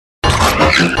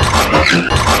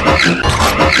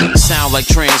Sound like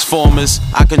Transformers,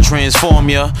 I can transform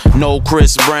ya. No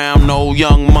Chris Brown, no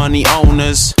Young Money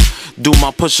owners. Do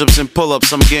my push-ups and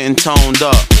pull-ups, I'm getting toned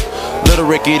up. Little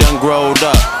Ricky done growed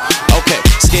up. Okay,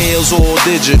 scales all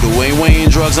digital. Ain't weighing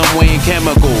drugs, I'm weighing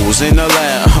chemicals in the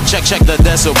lab. Check the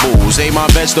decibels. Ate my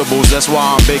vegetables, that's why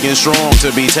I'm big and strong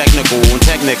to be technical. And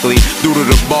technically, due to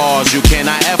the bars, you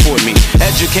cannot F with me.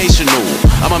 Educational,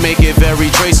 I'ma make it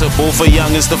very traceable for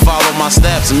youngins to follow my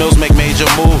steps. Mills make major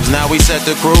moves, now we set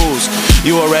the cruise.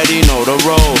 You already know the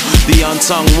road. The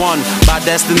unsung one, by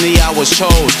destiny I was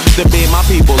chose to be my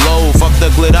people low. Fuck the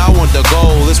glitter, I want the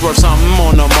gold. It's worth something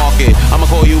on the market. I'ma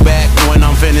call you back when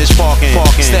I'm finished parking.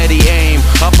 Steady aim,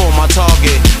 up on my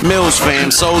target. Mills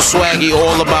fam, so swaggy,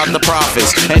 all about the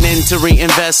profits. And into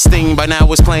reinvesting, by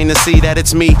now it's plain to see that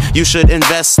it's me you should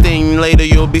investing. Later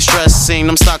you'll be stressing,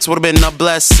 them stocks would've been a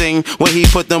blessing. When he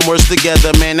put them words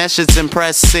together, man, that shit's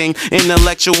impressing.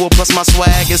 Intellectual plus my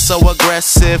swag is so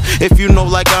aggressive. If you know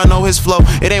like I know his flow,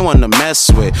 it ain't one to mess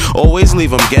with. Always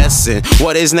leave them guessing,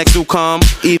 what is next to come?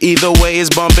 Either way is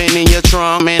bumping in your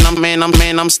trunk.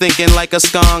 I'm stinking like a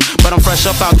skunk, but I'm fresh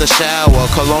up out the shower.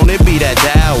 Cologne, it be that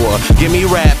dower. Give me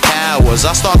rap powers.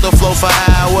 I start the flow for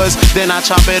hours, then I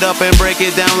chop it up and break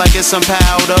it down like it's some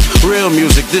powder. Real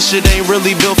music, this shit ain't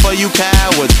really built for you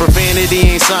cowards.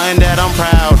 Profanity ain't something that I'm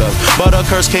proud of, but a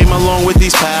curse came along with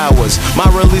these powers. My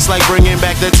release like bringing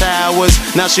back the towers.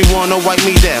 Now she wanna wipe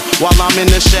me down while I'm in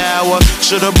the shower.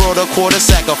 Should've brought a quarter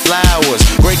sack of flowers.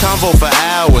 Great convo for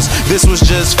hours. This was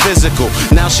just physical.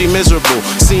 Now she miserable,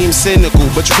 seems cynical,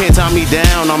 but you can't tie me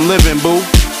down. I'm living, boo.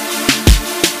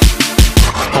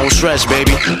 Home stretch,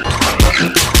 baby.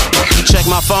 Check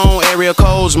my phone, area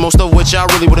codes, most of which y'all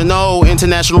really wouldn't know.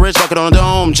 International Rich, bucket on the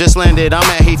dome. Just landed, I'm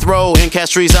at Heathrow. In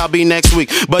Castries, I'll be next week.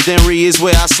 But then Re is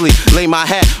where I sleep. Lay my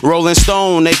hat, Rolling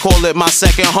Stone. They call it my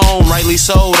second home. Rightly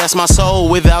so, that's my soul.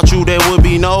 Without you, there would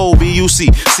be no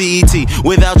BuCCet.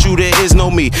 Without you, there is no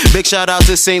me. Big shout out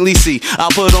to St. Lucie.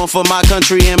 I'll put on for my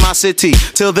country and my city.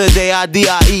 Till the day I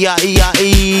die.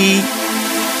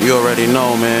 You already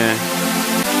know, man.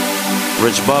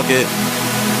 Rich Bucket.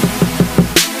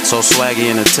 So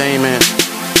swaggy entertainment.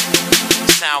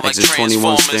 Sound like Exit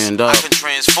 21 stand up. I can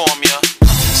transform ya.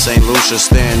 St. Lucia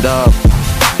stand up.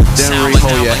 Denry like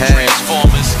hold your like hat.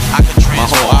 My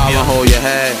whole island hold your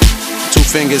hat. 2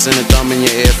 fingers and a thumb in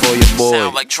your ear for your boy.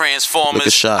 Sound like Transformers. Look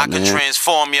a shot, I can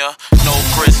transform ya. No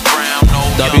Chris Brown, no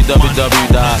www.riches.com.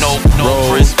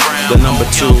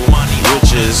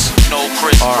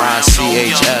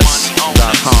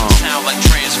 Sound like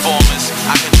Transformers.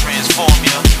 I can transform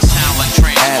ya.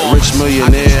 Rich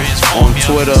Millionaire on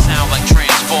Twitter.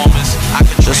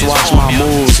 Just watch my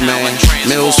moves, man.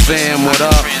 Mills fam, what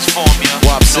up?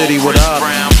 Wop City, what up?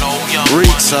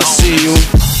 Reeks, I see you.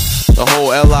 The whole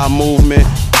LI movement.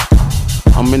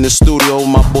 I'm in the studio with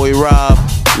my boy Rob,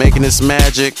 making this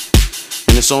magic,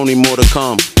 and it's only more to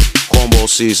come. Cornball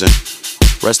season.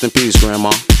 Rest in peace,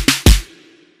 Grandma.